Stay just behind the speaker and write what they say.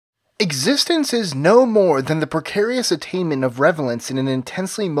Existence is no more than the precarious attainment of relevance in an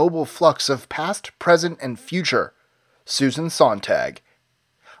intensely mobile flux of past, present, and future. Susan Sontag.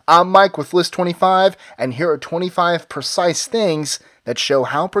 I'm Mike with List 25, and here are 25 precise things that show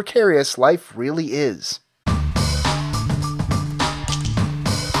how precarious life really is.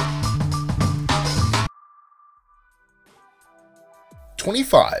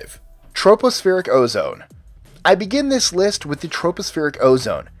 Tropospheric ozone. I begin this list with the tropospheric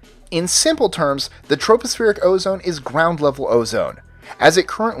ozone. In simple terms, the tropospheric ozone is ground-level ozone. As it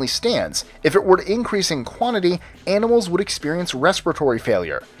currently stands, if it were to increase in quantity, animals would experience respiratory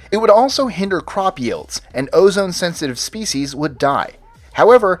failure. It would also hinder crop yields, and ozone-sensitive species would die.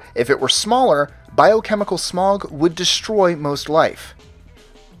 However, if it were smaller, biochemical smog would destroy most life.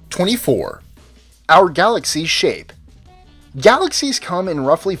 24. Our galaxy's shape. Galaxies come in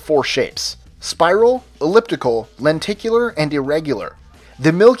roughly 4 shapes: spiral, elliptical, lenticular, and irregular.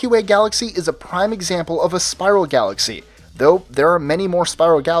 The Milky Way galaxy is a prime example of a spiral galaxy, though there are many more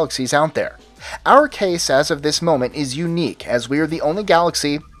spiral galaxies out there. Our case as of this moment is unique, as we are the only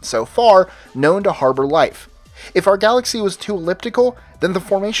galaxy, so far, known to harbor life. If our galaxy was too elliptical, then the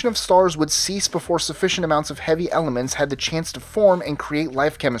formation of stars would cease before sufficient amounts of heavy elements had the chance to form and create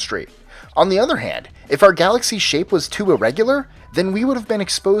life chemistry. On the other hand, if our galaxy's shape was too irregular, then we would have been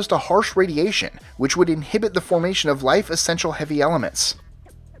exposed to harsh radiation, which would inhibit the formation of life-essential heavy elements.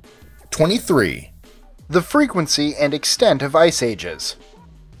 23. The frequency and extent of ice ages.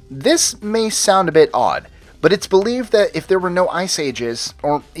 This may sound a bit odd, but it's believed that if there were no ice ages,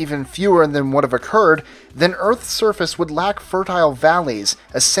 or even fewer than would have occurred, then Earth's surface would lack fertile valleys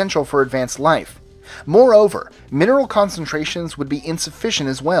essential for advanced life. Moreover, mineral concentrations would be insufficient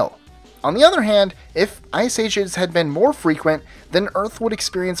as well. On the other hand, if ice ages had been more frequent, then Earth would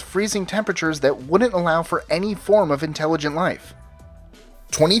experience freezing temperatures that wouldn't allow for any form of intelligent life.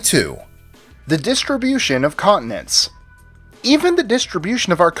 22. The distribution of continents. Even the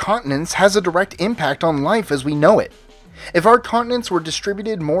distribution of our continents has a direct impact on life as we know it. If our continents were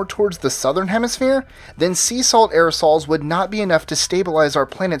distributed more towards the southern hemisphere, then sea salt aerosols would not be enough to stabilize our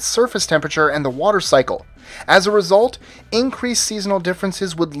planet's surface temperature and the water cycle. As a result, increased seasonal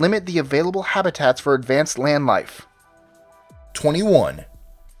differences would limit the available habitats for advanced land life. 21.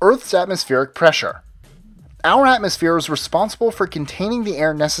 Earth's atmospheric pressure. Our atmosphere is responsible for containing the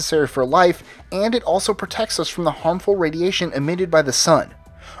air necessary for life, and it also protects us from the harmful radiation emitted by the sun.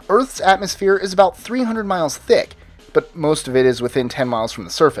 Earth's atmosphere is about 300 miles thick, but most of it is within 10 miles from the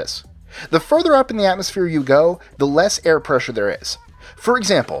surface. The further up in the atmosphere you go, the less air pressure there is. For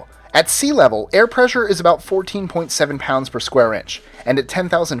example, at sea level, air pressure is about 14.7 pounds per square inch, and at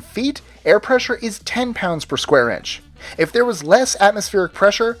 10,000 feet, air pressure is 10 pounds per square inch. If there was less atmospheric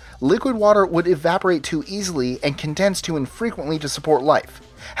pressure, liquid water would evaporate too easily and condense too infrequently to support life.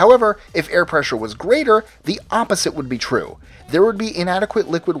 However, if air pressure was greater, the opposite would be true. There would be inadequate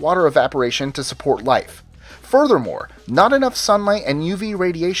liquid water evaporation to support life. Furthermore, not enough sunlight and UV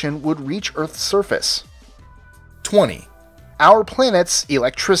radiation would reach Earth's surface. 20. Our planet's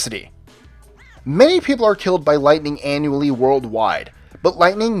electricity. Many people are killed by lightning annually worldwide, but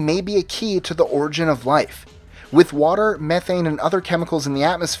lightning may be a key to the origin of life. With water, methane, and other chemicals in the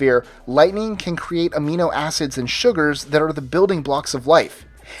atmosphere, lightning can create amino acids and sugars that are the building blocks of life.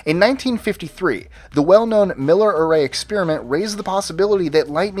 In 1953, the well-known Miller-Urey experiment raised the possibility that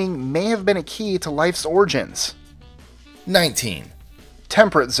lightning may have been a key to life's origins. 19.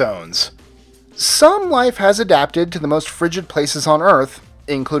 Temperate zones. Some life has adapted to the most frigid places on Earth,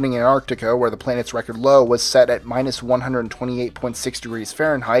 including Antarctica, where the planet's record low was set at minus 128.6 degrees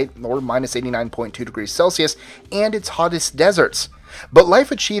Fahrenheit, or minus 89.2 degrees Celsius, and its hottest deserts. But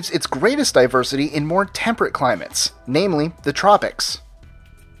life achieves its greatest diversity in more temperate climates, namely the tropics.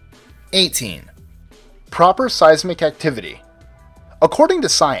 18. Proper seismic activity. According to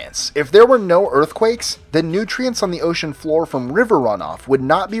science, if there were no earthquakes, then nutrients on the ocean floor from river runoff would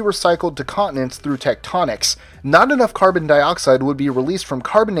not be recycled to continents through tectonics, not enough carbon dioxide would be released from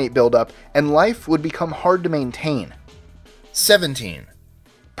carbonate buildup, and life would become hard to maintain. 17.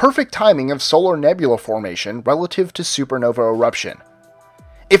 Perfect timing of solar nebula formation relative to supernova eruption.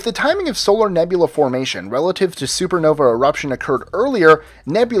 If the timing of solar nebula formation relative to supernova eruption occurred earlier,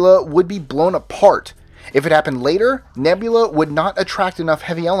 nebula would be blown apart. If it happened later, nebula would not attract enough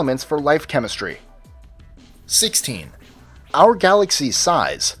heavy elements for life chemistry. 16. Our galaxy's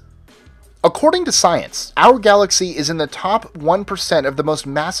size. According to science, our galaxy is in the top 1% of the most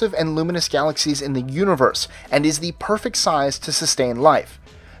massive and luminous galaxies in the universe, and is the perfect size to sustain life.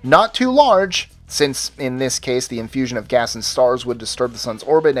 Not too large, since in this case the infusion of gas in stars would disturb the sun's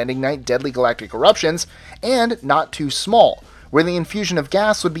orbit and ignite deadly galactic eruptions, and not too small, where the infusion of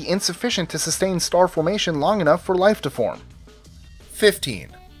gas would be insufficient to sustain star formation long enough for life to form. 15.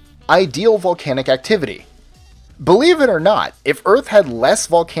 Ideal volcanic activity. Believe it or not, if Earth had less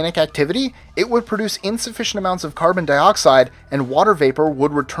volcanic activity, it would produce insufficient amounts of carbon dioxide and water vapor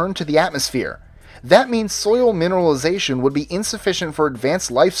would return to the atmosphere. That means soil mineralization would be insufficient for advanced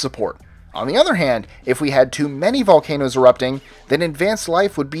life support. On the other hand, if we had too many volcanoes erupting, then advanced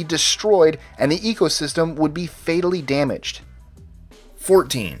life would be destroyed and the ecosystem would be fatally damaged.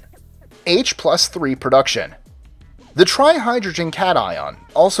 14. H+3 production. The trihydrogen cation,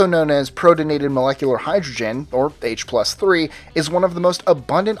 also known as protonated molecular hydrogen, or H+3, is one of the most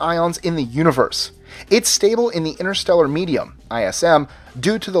abundant ions in the universe. It's stable in the interstellar medium, ISM,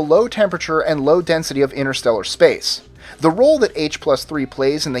 due to the low temperature and low density of interstellar space. The role that H+3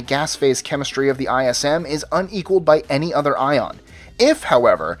 plays in the gas phase chemistry of the ISM is unequaled by any other ion. If,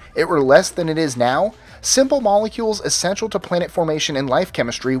 however, it were less than it is now, simple molecules essential to planet formation and life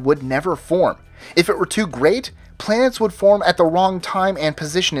chemistry would never form. If it were too great, planets would form at the wrong time and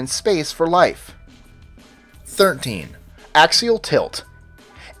position in space for life. 13. Axial tilt.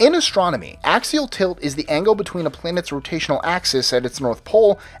 In astronomy, axial tilt is the angle between a planet's rotational axis at its north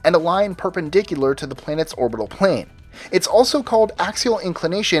pole and a line perpendicular to the planet's orbital plane. It's also called axial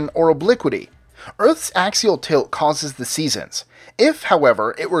inclination or obliquity. Earth's axial tilt causes the seasons. If,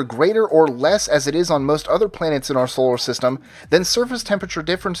 however, it were greater or less as it is on most other planets in our solar system, then surface temperature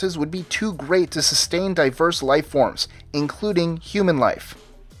differences would be too great to sustain diverse life forms, including human life.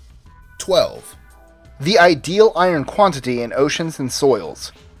 12. The ideal iron quantity in oceans and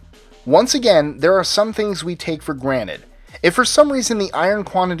soils. Once again, there are some things we take for granted. If for some reason the iron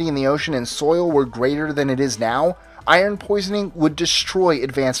quantity in the ocean and soil were greater than it is now, iron poisoning would destroy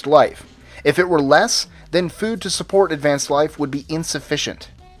advanced life. If it were less, then food to support advanced life would be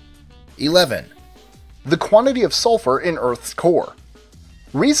insufficient. 11. The quantity of sulfur in Earth's core.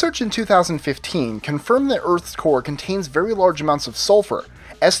 Research in 2015 confirmed that Earth's core contains very large amounts of sulfur,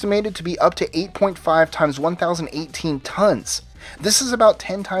 estimated to be up to 8.5 times 1018 tons. This is about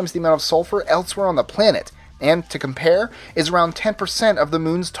 10 times the amount of sulfur elsewhere on the planet, and, to compare, is around 10% of the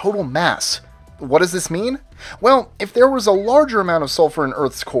Moon's total mass. What does this mean? Well, if there was a larger amount of sulfur in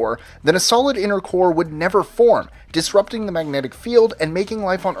Earth's core, then a solid inner core would never form, disrupting the magnetic field and making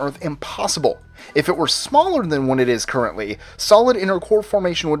life on Earth impossible. If it were smaller than what it is currently, solid inner core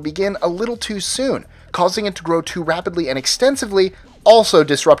formation would begin a little too soon, causing it to grow too rapidly and extensively, also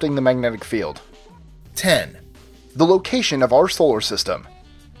disrupting the magnetic field. 10. The location of our solar system.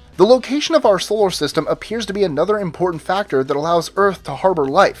 The location of our solar system appears to be another important factor that allows Earth to harbor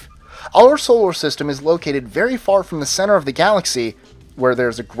life. Our solar system is located very far from the center of the galaxy, where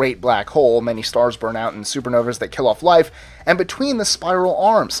there's a great black hole, many stars burn out in supernovas that kill off life, and between the spiral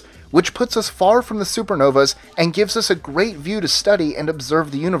arms, which puts us far from the supernovas and gives us a great view to study and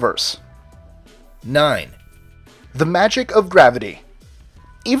observe the universe. 9. The magic of gravity.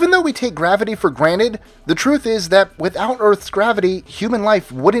 Even though we take gravity for granted, the truth is that without Earth's gravity, human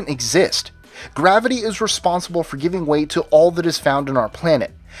life wouldn't exist. Gravity is responsible for giving weight to all that is found on our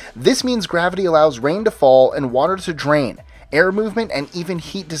planet. This means gravity allows rain to fall and water to drain, air movement, and even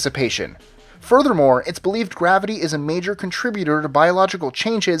heat dissipation. Furthermore, it's believed gravity is a major contributor to biological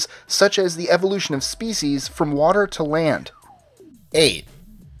changes such as the evolution of species from water to land. 8.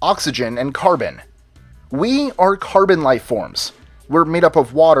 Oxygen and carbon. We are carbon life forms. We're made up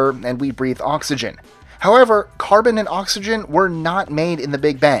of water and we breathe oxygen. However, carbon and oxygen were not made in the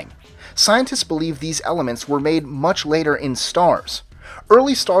Big Bang. Scientists believe these elements were made much later in stars.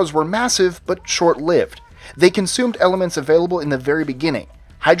 Early stars were massive but short-lived. They consumed elements available in the very beginning: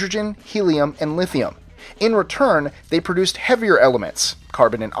 hydrogen, helium, and lithium. In return, they produced heavier elements,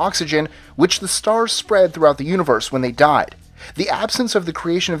 carbon and oxygen, which the stars spread throughout the universe when they died. The absence of the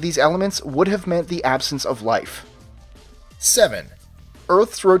creation of these elements would have meant the absence of life. 7.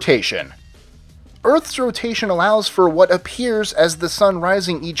 Earth's rotation. Earth's rotation allows for what appears as the sun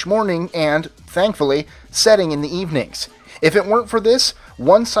rising each morning and, thankfully, setting in the evenings. If it weren't for this,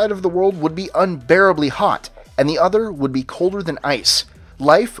 one side of the world would be unbearably hot, and the other would be colder than ice.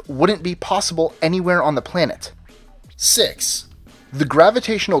 Life wouldn't be possible anywhere on the planet. 6. The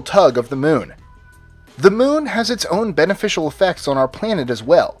gravitational tug of the Moon. The Moon has its own beneficial effects on our planet as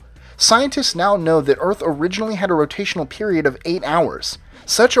well. Scientists now know that Earth originally had a rotational period of 8 hours.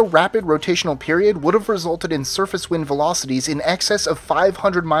 Such a rapid rotational period would have resulted in surface wind velocities in excess of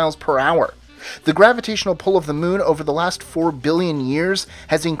 500 miles per hour. The gravitational pull of the Moon over the last 4 billion years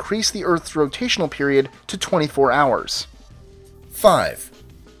has increased the Earth's rotational period to 24 hours. 5.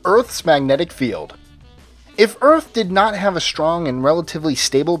 Earth's magnetic field. If Earth did not have a strong and relatively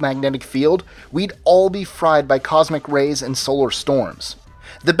stable magnetic field, we'd all be fried by cosmic rays and solar storms.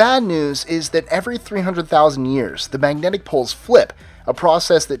 The bad news is that every 300,000 years, the magnetic poles flip, a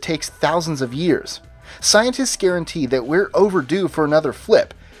process that takes thousands of years. Scientists guarantee that we're overdue for another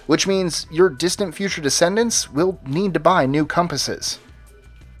flip, which means your distant future descendants will need to buy new compasses.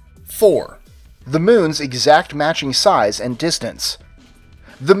 4. The Moon's exact matching size and distance.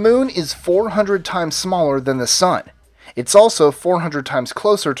 The Moon is 400 times smaller than the Sun. It's also 400 times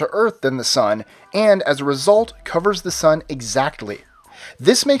closer to Earth than the Sun, and as a result, covers the Sun exactly.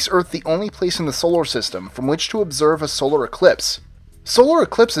 This makes Earth the only place in the solar system from which to observe a solar eclipse. Solar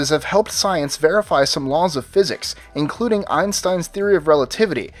eclipses have helped science verify some laws of physics, including Einstein's theory of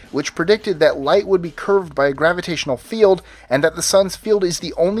relativity, which predicted that light would be curved by a gravitational field, and that the Sun's field is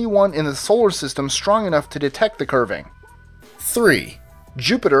the only one in the solar system strong enough to detect the curving. 3.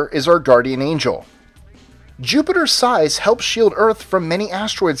 Jupiter is our guardian angel. Jupiter's size helps shield Earth from many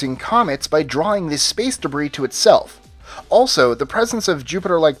asteroids and comets by drawing this space debris to itself. Also, the presence of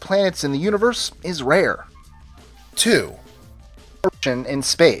Jupiter-like planets in the universe is rare. 2. In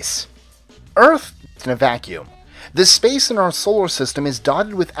space. Earth is in a vacuum. The space in our solar system is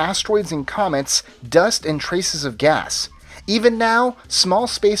dotted with asteroids and comets, dust, and traces of gas. Even now, small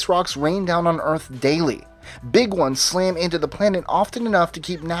space rocks rain down on Earth daily. Big ones slam into the planet often enough to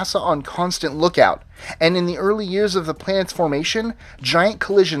keep NASA on constant lookout, and in the early years of the planet's formation, giant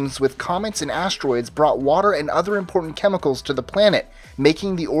collisions with comets and asteroids brought water and other important chemicals to the planet,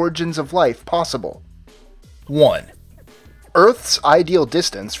 making the origins of life possible. 1. Earth's ideal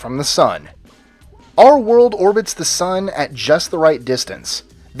distance from the Sun. Our world orbits the Sun at just the right distance.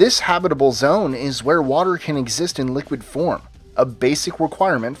 This habitable zone is where water can exist in liquid form, a basic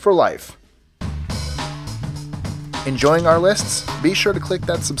requirement for life. Enjoying our lists? Be sure to click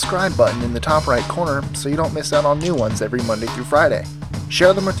that subscribe button in the top right corner so you don't miss out on new ones every Monday through Friday.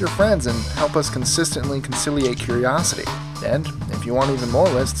 Share them with your friends and help us consistently conciliate curiosity. And if you want even more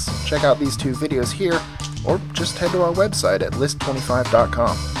lists, check out these 2 videos here, or just head to our website at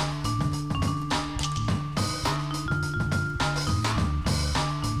list25.com.